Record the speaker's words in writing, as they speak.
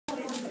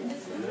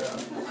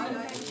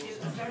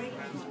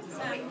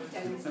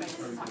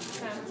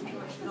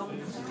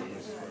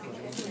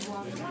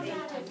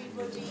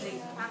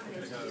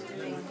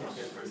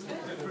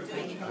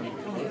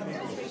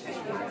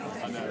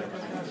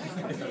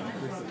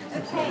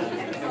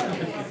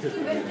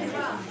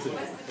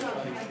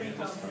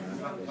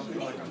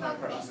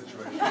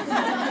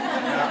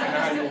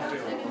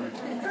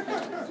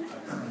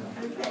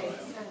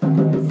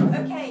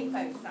Okay,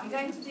 folks, I'm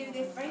going to do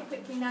this very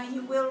quickly now.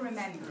 You will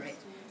remember it.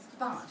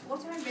 But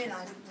what I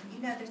realised,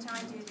 you know that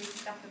I do this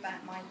stuff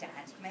about my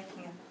dad,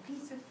 making a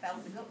piece of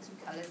felt with lots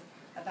of colours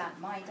about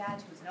my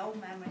dad, who's an old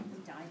man when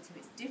he died, so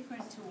it's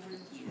different to all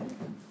of you.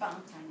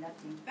 But I loved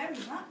him very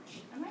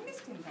much, and I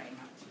missed him very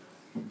much.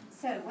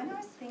 So when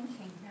I was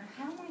thinking, now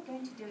how am I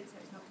going to do it so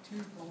it's not too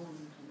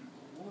boring,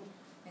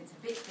 it's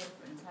a bit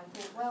different, I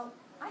thought, well,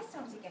 I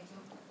started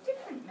getting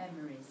different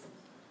memories.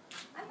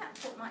 And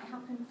that's what might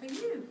happen for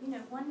you. You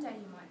know, one day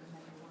you might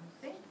remember one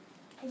thing,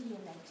 a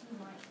year later you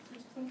might sort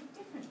of think of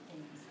different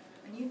things.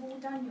 And you've all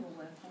done your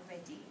work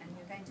already, and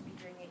you're going to be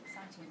doing the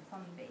exciting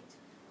fun bit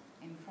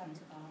in front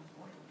of our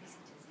royal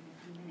visitors in a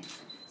few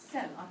minutes.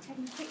 So, I'll tell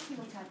you quickly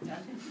what I've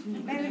done.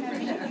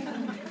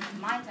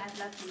 My dad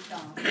loved his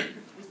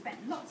garden. We spent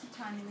lots of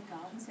time in the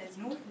garden, so there's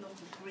an awful lot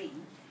of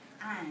green.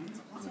 And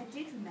what I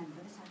did remember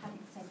that I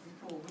hadn't said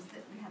before was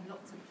that we had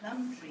lots of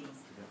plum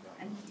trees.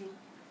 And he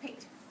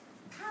picked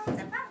pounds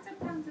and pounds and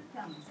pounds of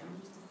plums and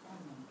used to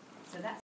sell them. So that's